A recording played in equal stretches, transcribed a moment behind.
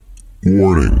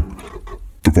Warning.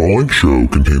 The following show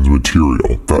contains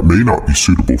material that may not be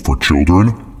suitable for children,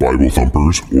 Bible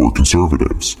thumpers, or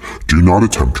conservatives. Do not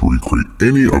attempt to recreate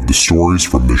any of the stories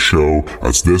from the show,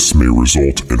 as this may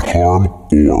result in harm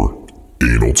or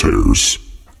anal tears.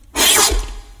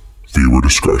 Viewer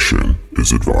discretion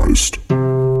is advised.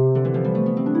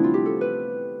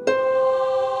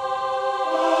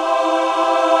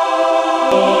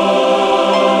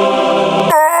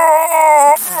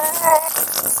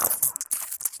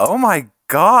 Oh my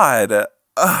God.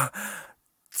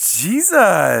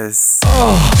 Jesus.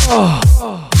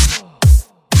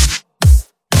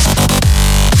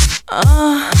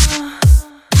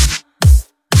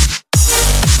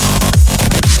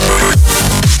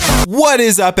 What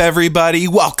is up, everybody?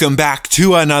 Welcome back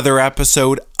to another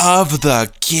episode of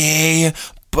the Gay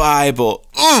Bible.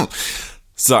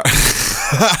 Sorry.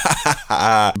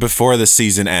 Before the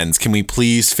season ends, can we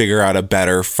please figure out a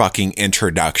better fucking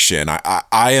introduction?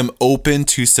 I am open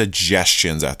to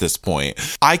suggestions at this point.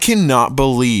 I cannot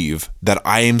believe that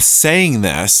I am saying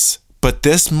this, but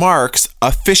this marks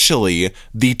officially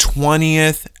the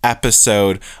 20th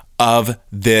episode of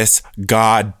this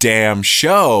goddamn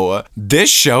show. This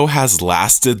show has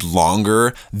lasted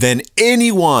longer than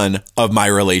any one of my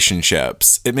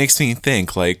relationships. It makes me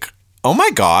think, like, oh my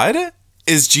God,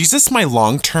 is Jesus my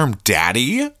long-term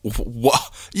daddy?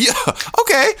 Yeah,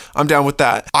 okay, I'm down with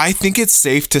that. I think it's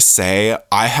safe to say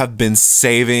I have been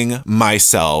saving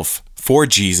myself for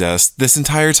Jesus this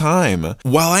entire time.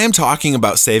 While I am talking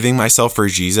about saving myself for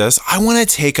Jesus, I want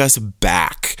to take us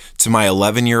back to my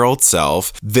 11-year-old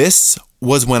self. This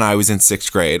was when I was in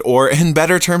 6th grade, or in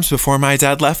better terms, before my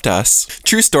dad left us.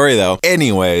 True story though.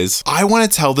 Anyways, I want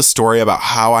to tell the story about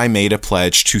how I made a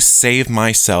pledge to save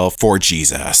myself for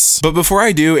Jesus. But before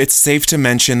I do, it's safe to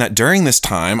mention that during this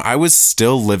time, I was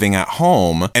still living at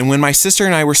home. And when my sister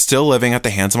and I were still living at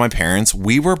the hands of my parents,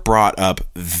 we were brought up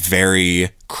very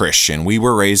Christian. We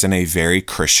were raised in a very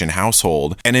Christian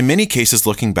household. And in many cases,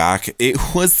 looking back,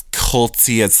 it was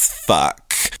culty as fuck.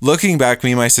 Looking back,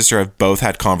 me and my sister have both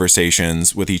had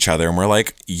conversations with each other and we're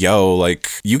like, yo, like,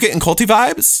 you getting culty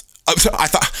vibes?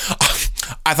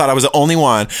 I thought I was the only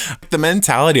one. The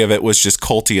mentality of it was just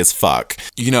culty as fuck.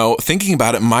 You know, thinking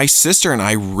about it, my sister and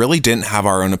I really didn't have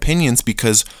our own opinions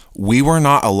because we were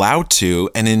not allowed to.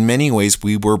 And in many ways,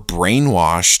 we were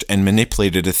brainwashed and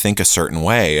manipulated to think a certain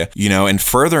way. You know, and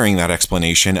furthering that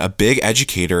explanation, a big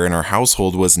educator in our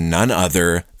household was none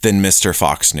other than Mr.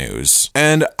 Fox News.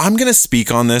 And I'm going to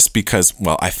speak on this because,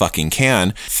 well, I fucking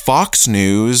can. Fox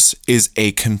News is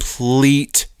a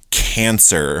complete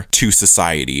cancer to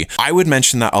society. I would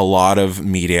mention that a lot of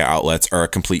media outlets are a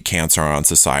complete cancer on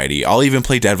society. I'll even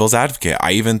play devil's advocate.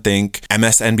 I even think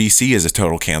MSNBC is a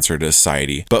total cancer to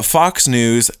society. But Fox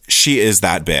News, she is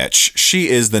that bitch. She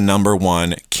is the number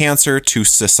one cancer to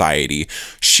society.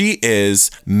 She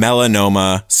is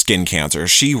melanoma skin cancer.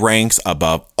 She ranks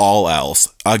above all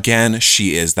else. Again,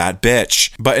 she is that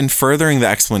bitch. But in furthering the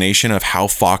explanation of how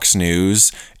Fox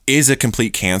News is a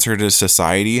complete cancer to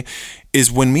society is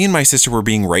when me and my sister were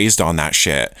being raised on that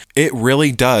shit. It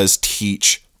really does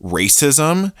teach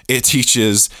racism. It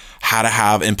teaches how to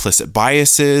have implicit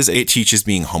biases. It teaches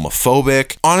being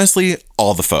homophobic. Honestly,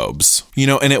 all the phobes. You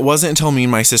know, and it wasn't until me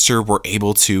and my sister were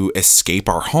able to escape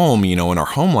our home, you know, in our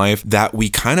home life, that we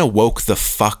kind of woke the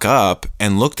fuck up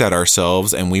and looked at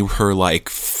ourselves and we were like,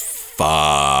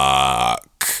 fuck.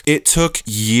 It took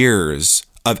years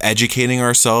of educating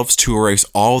ourselves to erase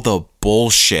all the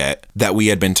bullshit that we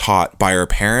had been taught by our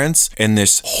parents in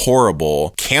this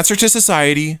horrible cancer to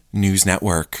society news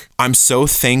network. I'm so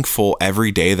thankful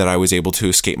every day that I was able to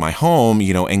escape my home,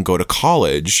 you know, and go to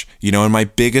college, you know, and my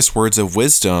biggest words of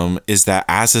wisdom is that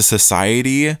as a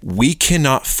society, we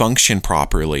cannot function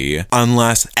properly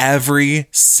unless every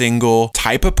single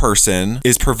type of person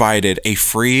is provided a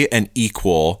free and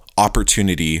equal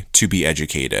opportunity to be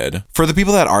educated. For the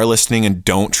people that are listening and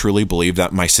don't truly believe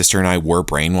that my sister and I were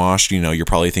brainwashed, you know, you're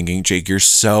probably thinking, Jake, you're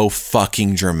so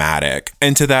fucking dramatic.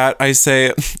 And to that, I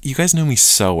say, you guys know me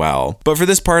so well. But for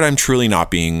this part, I'm truly not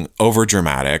being over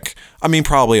dramatic. I mean,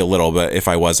 probably a little bit. If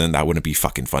I wasn't, that wouldn't be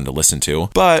fucking fun to listen to.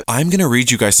 But I'm going to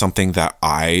read you guys something that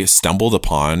I stumbled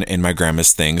upon in my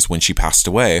grandma's things when she passed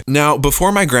away. Now,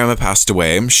 before my grandma passed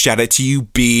away, shout out to you,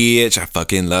 bitch. I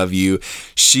fucking love you.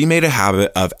 She made a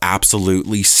habit of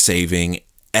absolutely saving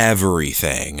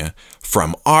everything,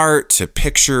 from art to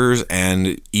pictures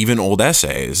and even old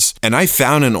essays. And I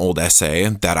found an old essay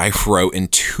that I wrote in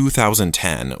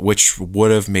 2010, which would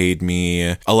have made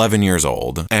me 11 years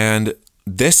old. And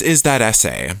this is that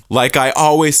essay. Like I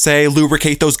always say,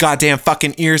 lubricate those goddamn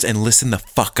fucking ears and listen the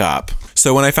fuck up.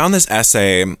 So when I found this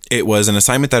essay, it was an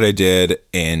assignment that I did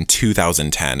in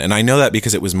 2010. And I know that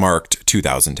because it was marked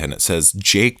 2010. It says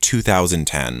Jake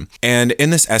 2010. And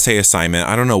in this essay assignment,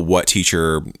 I don't know what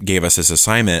teacher gave us this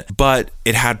assignment, but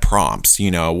it had prompts. You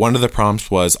know, one of the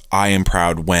prompts was, I am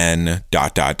proud when ...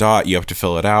 You have to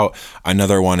fill it out.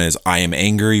 Another one is, I am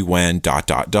angry when ...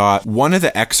 One of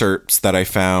the excerpts that I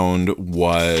found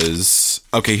was,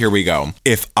 okay, here we go.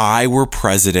 If I were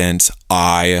president,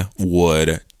 I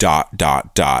would ...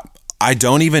 I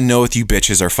don't even know if you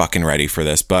bitches are fucking ready for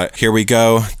this, but here we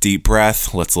go. Deep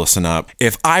breath. Let's listen up.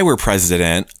 If I were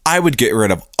president, I would get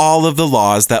rid of all of the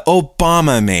laws that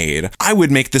Obama made. I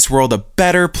would make this world a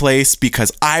better place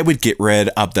because I would get rid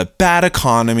of the bad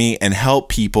economy and help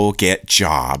people get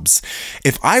jobs.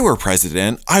 If I were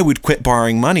president, I would quit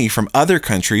borrowing money from other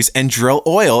countries and drill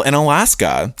oil in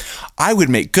Alaska. I would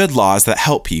make good laws that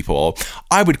help people.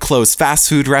 I would close fast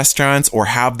food restaurants or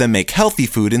have them make healthy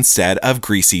food instead of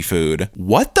greasy food.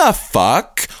 What the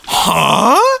fuck?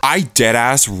 Huh? I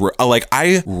deadass,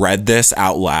 I read this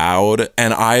out loud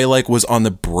and I was on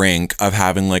the brink of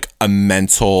having a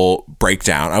mental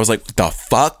breakdown. I was like, the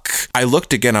fuck? I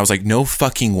looked again. I was like, no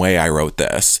fucking way I wrote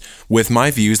this. With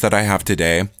my views that I have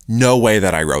today, no way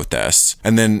that I wrote this.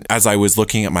 And then as I was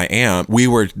looking at my aunt, we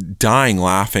were dying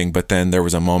laughing, but then there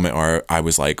was a moment where I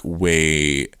was like,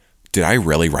 wait, did I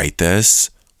really write this?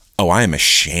 Oh, I am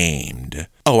ashamed.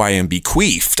 Oh, I am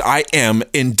bequeathed. I am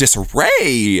in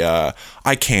disarray.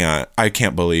 I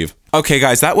can't believe. Okay,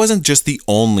 guys, that was not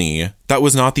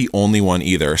the only one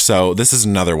either. So this is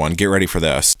another one. Get ready for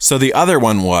this. So the other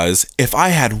one was, if I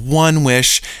had one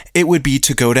wish, it would be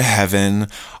to go to heaven.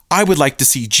 I would like to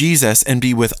see Jesus and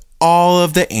be with all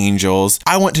of the angels.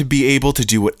 I want to be able to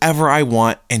do whatever I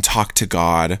want and talk to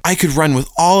God. I could run with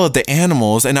all of the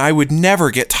animals and I would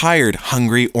never get tired,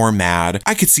 hungry, or mad.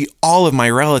 I could see all of my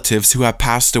relatives who have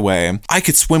passed away. I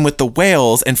could swim with the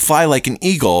whales and fly like an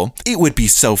eagle. It would be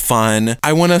so fun.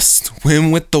 I want to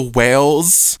swim with the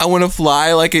whales. I want to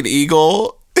fly like an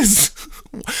eagle.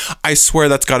 I swear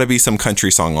that's got to be some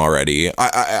country song already.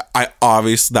 I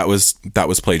obviously that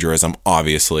was plagiarism,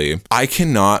 obviously. I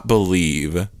cannot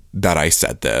believe that I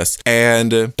said this.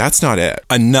 And that's not it.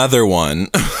 Another one.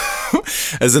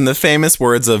 As in the famous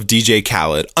words of DJ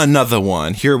Khaled, another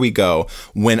one. Here we go.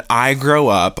 When I grow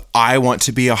up, I want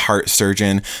to be a heart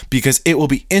surgeon because it will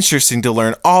be interesting to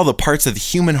learn all the parts of the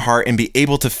human heart and be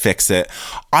able to fix it.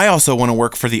 I also want to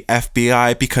work for the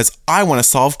FBI because I want to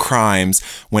solve crimes.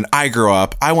 When I grow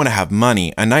up, I want to have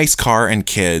money, a nice car, and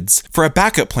kids. For a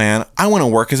backup plan, I want to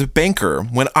work as a banker.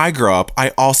 When I grow up,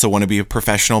 I also want to be a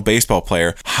professional baseball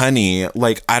player. Honey,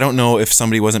 I don't know if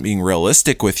somebody wasn't being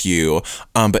realistic with you,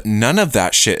 but none of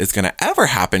that shit is going to ever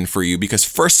happen for you because,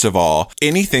 first of all,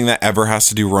 anything that ever has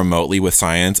to do remotely with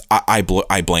science, I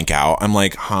blank out. I'm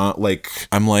like, huh?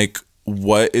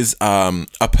 What is a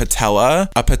patella?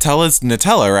 A patella's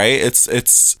Nutella, right? It's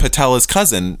patella's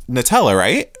cousin, Nutella,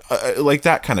 right?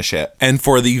 That kind of shit. And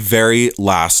for the very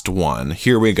last one,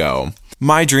 here we go.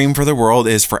 My dream for the world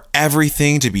is for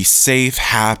everything to be safe,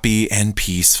 happy, and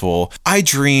peaceful. I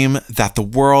dream that the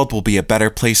world will be a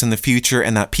better place in the future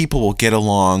and that people will get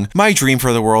along. My dream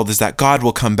for the world is that God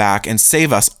will come back and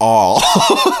save us all.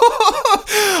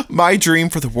 My dream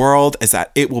for the world is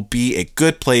that it will be a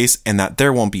good place and that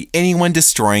there won't be anyone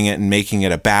destroying it and making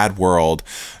it a bad world.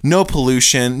 No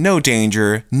pollution, no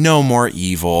danger, no more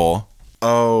evil.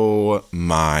 Oh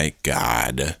my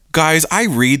God. Guys, I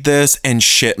read this and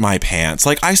shit my pants.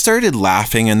 I started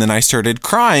laughing and then I started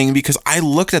crying because I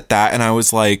looked at that and I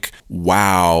was like,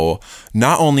 wow.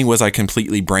 Not only was I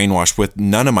completely brainwashed with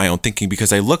none of my own thinking,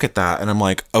 because I look at that and I'm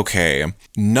like, okay,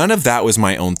 none of that was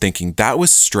my own thinking. That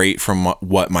was straight from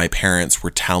what my parents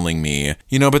were telling me,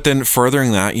 but then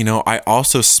furthering that, I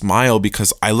also smile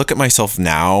because I look at myself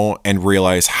now and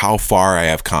realize how far I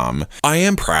have come. I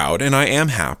am proud and I am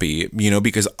happy,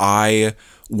 because I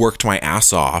worked my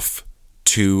ass off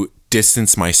to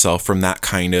distance myself from that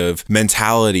kind of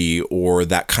mentality or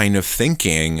that kind of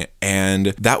thinking. And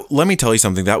that, let me tell you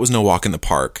something, that was no walk in the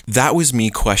park. That was me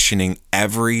questioning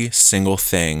every single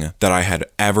thing that I had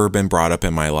ever been brought up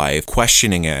in my life,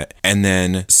 questioning it and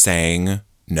then saying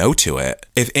no to it.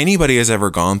 If anybody has ever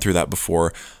gone through that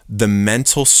before, the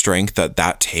mental strength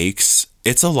that takes,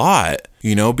 it's a lot,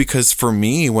 because for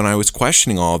me, when I was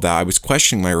questioning all of that, I was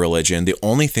questioning my religion. The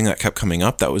only thing that kept coming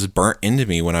up that was burnt into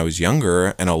me when I was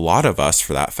younger, and a lot of us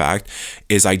for that fact,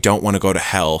 is I don't want to go to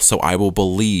hell, so I will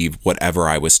believe whatever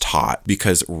I was taught,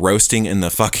 because roasting in the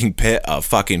fucking pit of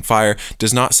fucking fire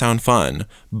does not sound fun.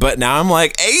 But now I'm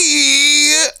like,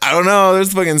 hey, I don't know.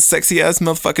 There's fucking sexy ass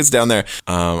motherfuckers down there.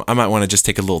 I might want to just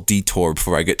take a little detour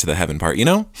before I get to the heaven part, you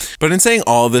know? But in saying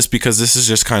all of this, because this is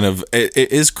just kind of, it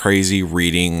is crazy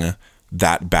reading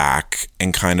that back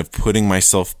and kind of putting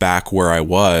myself back where I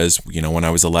was, you know, when I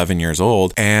was 11 years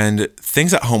old, and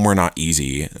things at home were not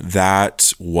easy.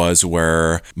 That was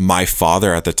where my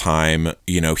father at the time,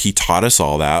 you know, he taught us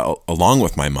all that along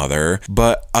with my mother.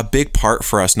 But a big part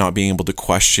for us not being able to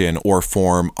question or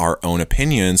form our own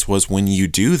opinions was when you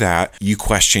do that, you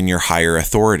question your higher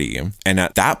authority. And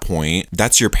at that point,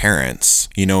 that's your parents,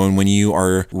 you know, and when you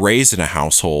are raised in a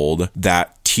household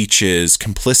that teaches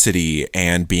complicity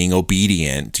and being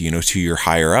obedient, you know, to your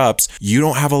higher ups, you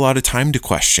don't have a lot of time to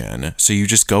question. So you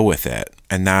just go with it.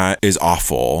 And that is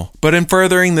awful. But in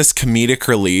furthering this comedic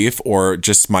relief or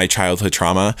just my childhood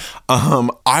trauma,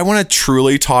 I want to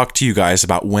truly talk to you guys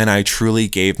about when I truly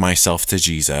gave myself to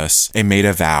Jesus and made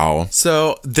a vow.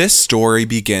 So this story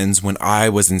begins when I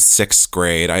was in 6th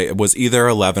grade. I was either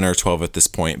 11 or 12 at this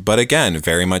point, but again,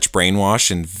 very much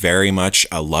brainwashed and very much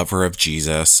a lover of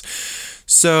Jesus.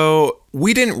 So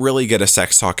we didn't really get a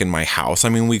sex talk in my house. I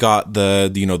mean, we got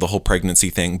the whole pregnancy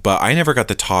thing, but I never got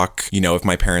to talk, you know, if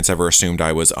my parents ever assumed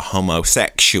I was a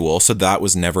homosexual. So that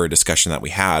was never a discussion that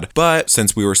we had. But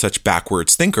since we were such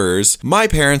backwards thinkers, my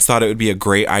parents thought it would be a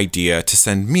great idea to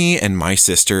send me and my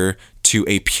sister to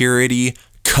a purity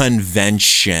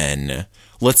convention.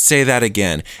 Let's say that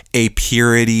again, a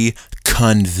purity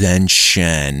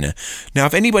convention. Now,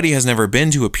 if anybody has never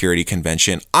been to a purity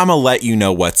convention, I'm gonna let you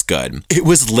know what's good. It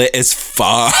was lit as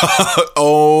fuck.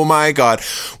 Oh my God.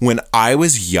 When I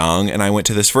was young and I went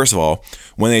to this, first of all,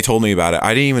 when they told me about it,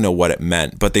 I didn't even know what it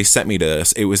meant, but they sent me to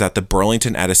this. It was at the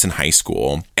Burlington Edison High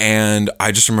School. And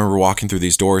I just remember walking through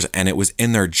these doors and it was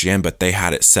in their gym, but they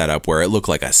had it set up where it looked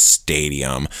like a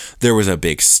stadium. There was a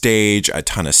big stage, a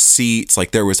ton of seats.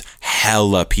 Like there was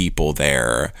hella people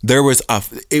there.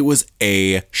 It was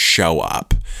a show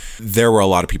up. There were a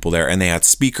lot of people there and they had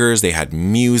speakers, they had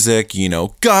music, you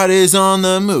know, God is on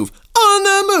the move. On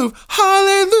the move,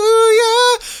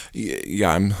 hallelujah.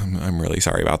 Yeah, I'm really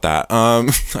sorry about that.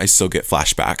 I still get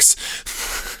flashbacks.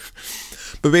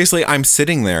 But basically, I'm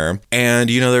sitting there and,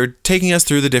 you know, they're taking us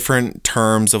through the different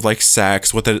terms of like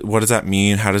sex. What does that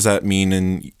mean? How does that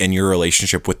mean in your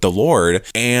relationship with the Lord?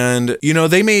 And, you know,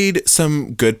 they made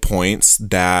some good points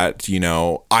that, you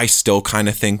know, I still kind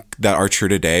of think that are true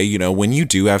today. You know, when you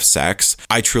do have sex,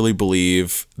 I truly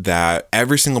believe that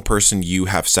every single person you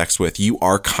have sex with, you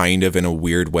are kind of in a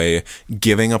weird way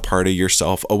giving a part of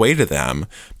yourself away to them.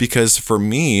 Because for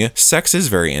me, sex is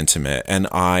very intimate and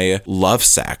I love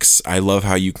sex. I love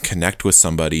how you connect with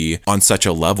somebody on such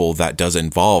a level that does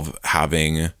involve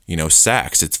having, you know,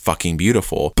 sex. It's fucking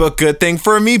beautiful. But good thing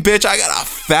for me, bitch, I got a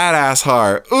fat ass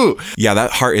heart. Ooh. Yeah,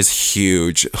 that heart is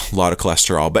huge. A lot of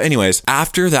cholesterol. But anyways,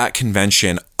 after that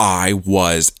convention, I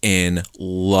was in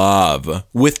love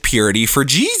with Purity for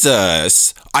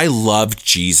Jesus. I loved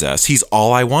Jesus. He's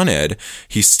all I wanted.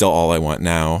 He's still all I want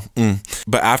now.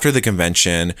 But after the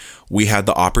convention, we had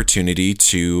the opportunity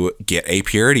to get a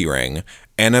purity ring.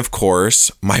 And of course,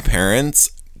 my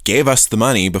parents gave us the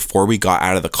money before we got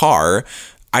out of the car.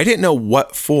 I didn't know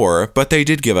what for, but they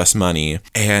did give us money.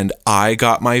 And I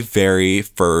got my very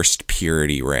first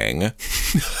purity ring.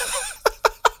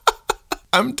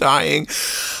 I'm dying.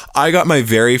 I got my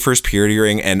very first purity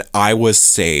ring and I was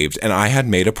saved and I had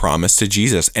made a promise to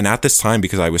Jesus. And at this time,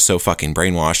 because I was so fucking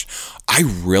brainwashed, I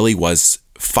really was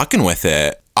fucking with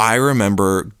it. I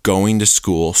remember going to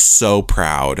school so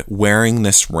proud, wearing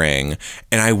this ring,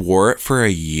 and I wore it for a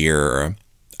year.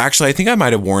 Actually, I think I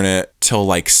might have worn it till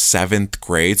like 7th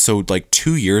grade. So like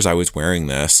 2 years I was wearing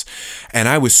this and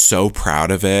I was so proud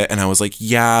of it. And I was like,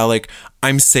 yeah, like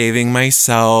I'm saving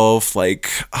myself. Like,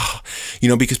 oh, you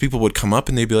know, because people would come up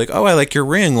and they'd be like, oh, I like your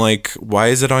ring. Like, why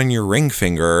is it on your ring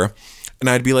finger? And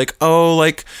I'd be like, oh,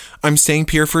 like I'm staying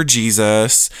pure for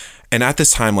Jesus. And at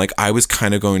this time, like I was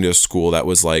kind of going to a school that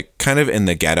was like kind of in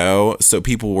the ghetto. So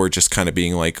people were just kind of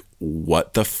being like,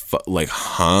 what the fuck? Like,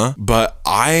 huh? But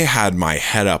I had my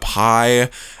head up high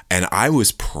and I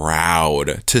was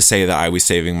proud to say that I was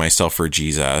saving myself for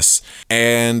Jesus.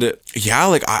 And yeah,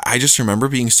 like I just remember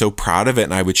being so proud of it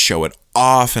and I would show it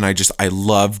off and I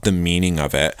loved the meaning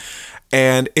of it.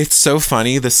 And it's so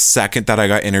funny, the second that I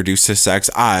got introduced to sex,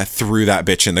 I threw that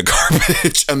bitch in the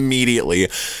garbage immediately.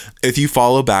 If you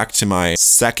follow back to my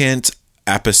second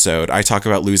episode, I talk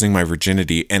about losing my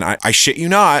virginity, and I shit you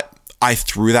not, I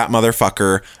threw that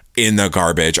motherfucker in the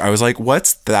garbage. I was like,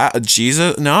 what's that?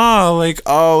 Jesus? No, like,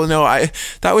 oh no,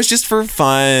 that was just for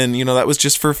fun. That was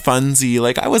just for funsy.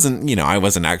 Like, I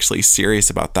wasn't actually serious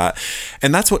about that.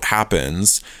 And that's what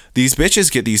happens. These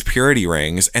bitches get these purity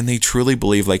rings and they truly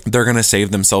believe like they're going to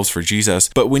save themselves for Jesus.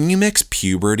 But when you mix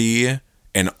puberty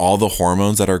and all the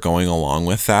hormones that are going along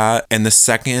with that, and the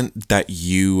second that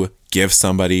you give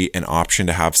somebody an option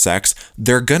to have sex,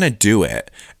 they're gonna do it.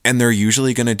 And they're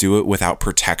usually gonna do it without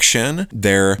protection.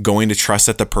 They're going to trust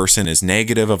that the person is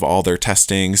negative of all their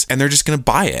testings, and they're just gonna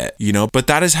buy it, But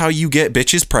that is how you get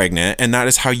bitches pregnant, and that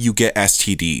is how you get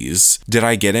STDs. Did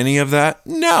I get any of that?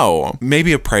 No.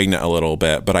 Maybe pregnant a little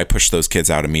bit, but I pushed those kids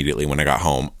out immediately when I got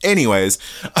home. Anyways,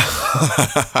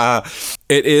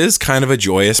 it is kind of a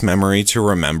joyous memory to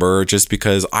remember, just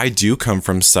because I do come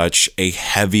from such a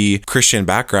heavy Christian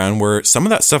background where some of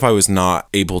that stuff I was not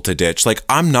able to ditch. Like,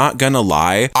 I'm not gonna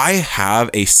lie, I have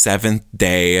a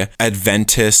Seventh-day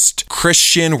Adventist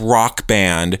Christian rock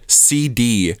band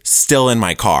CD still in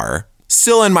my car.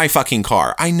 Still in my fucking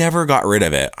car. I never got rid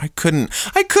of it. I couldn't.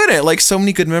 Like, so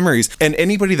many good memories. And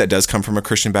anybody that does come from a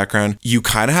Christian background, you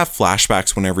kind of have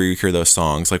flashbacks whenever you hear those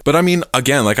songs. Like, but I mean,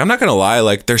 again, like, I'm not gonna lie,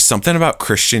 like, there's something about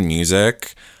Christian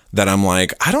music that I'm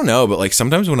like, I don't know, but like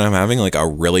sometimes when I'm having like a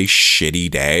really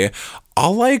shitty day,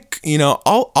 I'll like,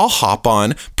 I'll hop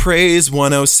on Praise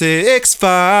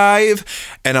 106.5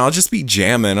 and I'll just be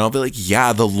jamming. I'll be like,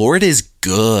 yeah, the Lord is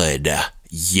good.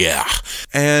 Yeah.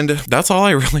 And that's all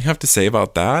I really have to say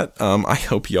about that. I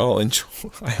hope y'all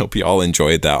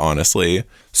enjoyed that, honestly.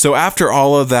 So after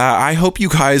all of that, I hope you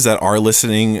guys that are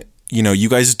listening, you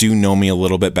guys do know me a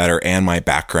little bit better and my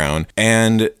background.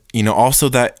 And also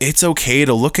that it's okay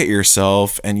to look at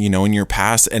yourself and, in your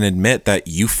past and admit that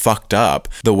you fucked up.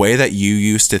 The way that you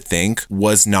used to think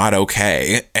was not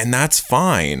okay. And that's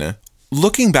fine.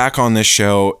 Looking back on this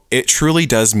show, it truly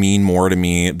does mean more to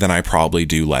me than I probably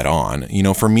do let on.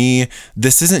 For me,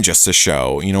 this isn't just a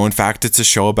show. In fact, it's a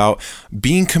show about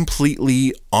being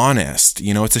completely honest.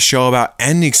 It's a show about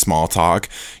ending small talk,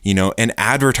 and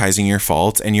advertising your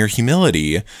faults and your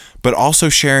humility, but also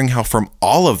sharing how from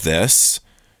all of this,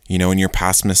 in your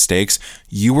past mistakes,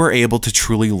 you were able to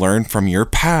truly learn from your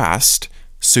past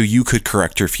so you could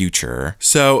correct your future.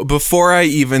 So before I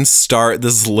even start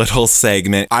this little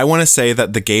segment, I want to say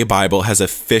that the Gay Bible has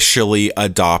officially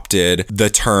adopted the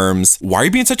terms, why are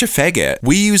you being such a faggot?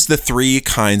 We use the 3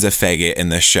 kinds of faggot in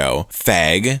this show: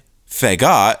 fag,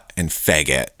 fagot, and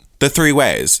faggot. The 3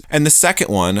 ways. And the second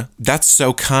one, that's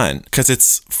so cunt, because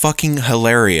it's fucking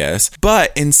hilarious.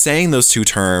 But in saying those 2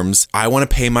 terms, I want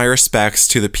to pay my respects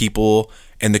to the people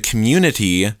and the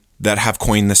community that have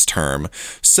coined this term.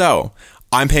 So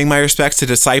I'm paying my respects to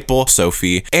Disciple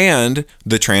Sophie and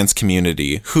the trans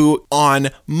community, who on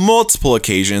multiple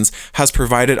occasions has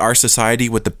provided our society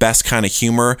with the best kind of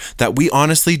humor that we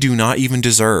honestly do not even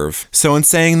deserve. So in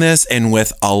saying this, and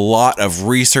with a lot of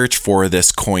research for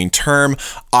this coined term,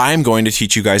 I'm going to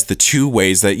teach you guys the 2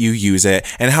 ways that you use it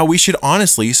and how we should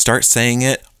honestly start saying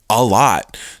it a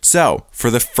lot. So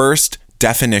for the first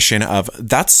definition of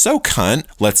that's so cunt,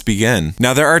 let's begin.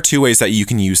 Now, there are 2 ways that you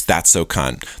can use that's so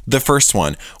cunt. The first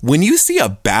one, when you see a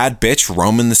bad bitch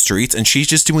roaming the streets and she's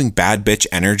just doing bad bitch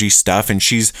energy stuff and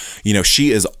she's, she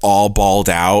is all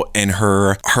balled out in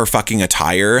her fucking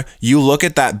attire, you look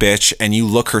at that bitch and you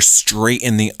look her straight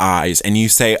in the eyes and you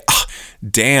say, oh,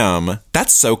 damn,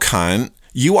 that's so cunt.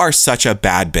 You are such a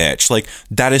bad bitch. Like,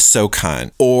 that is so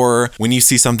cunt. Or when you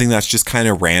see something that's just kind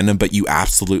of random, but you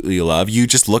absolutely love, you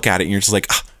just look at it and you're just like,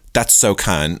 ah, that's so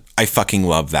cunt. I fucking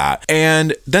love that.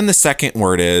 And then the second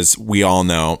word is, we all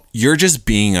know, you're just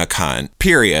being a cunt.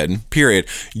 Period.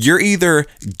 You're either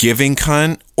giving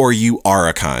cunt or you are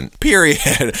a cunt.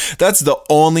 Period. That's the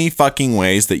only fucking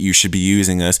ways that you should be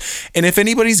using this. And if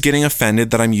anybody's getting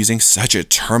offended that I'm using such a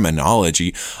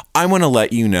terminology, I want to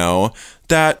let you know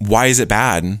that why is it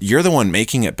bad? You're the one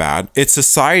making it bad. It's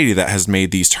society that has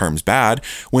made these terms bad.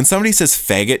 When somebody says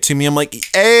faggot to me, I'm like,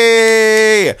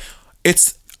 hey,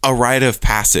 it's a rite of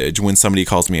passage when somebody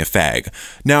calls me a fag.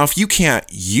 Now, if you can't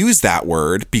use that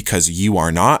word because you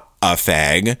are not a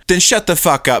fag, then shut the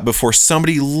fuck up before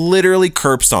somebody literally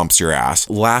curb stomps your ass.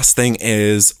 Last thing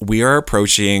is, we are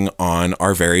approaching on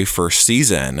our very first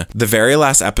season. The very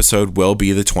last episode will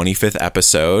be the 25th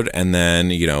episode, and then,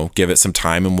 give it some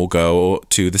time and we'll go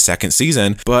to the second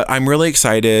season. But I'm really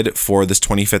excited for this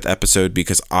 25th episode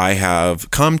because I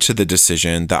have come to the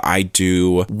decision that I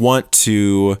do want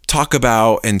to talk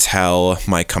about and tell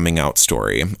my coming out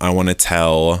story. I want to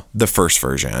tell the first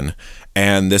version.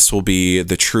 And this will be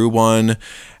the true one.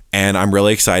 And I'm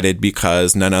really excited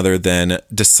because none other than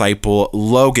Disciple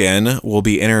Logan will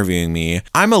be interviewing me.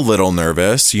 I'm a little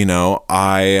nervous,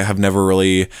 I have never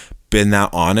really been that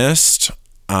honest.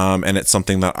 And it's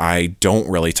something that I don't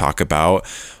really talk about.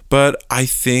 But I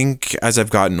think as I've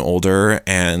gotten older,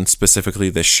 and specifically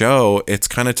this show, it's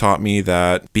kind of taught me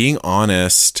that being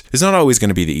honest is not always going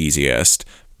to be the easiest.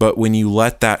 But when you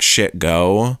let that shit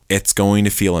go, it's going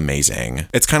to feel amazing.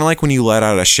 It's kind of like when you let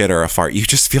out a shit or a fart. You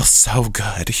just feel so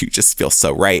good. You just feel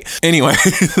so right. Anyway,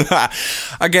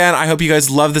 again, I hope you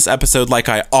guys love this episode like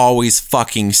I always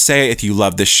fucking say. If you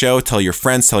love this show, tell your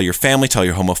friends, tell your family, tell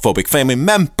your homophobic family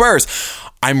members.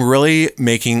 I'm really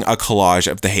making a collage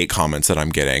of the hate comments that I'm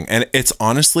getting. And it's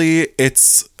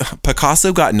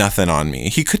Picasso got nothing on me.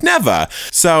 He could never.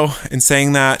 So in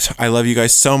saying that, I love you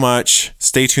guys so much.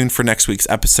 Stay tuned for next week's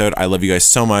episode. I love you guys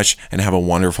so much and have a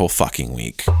wonderful fucking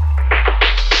week.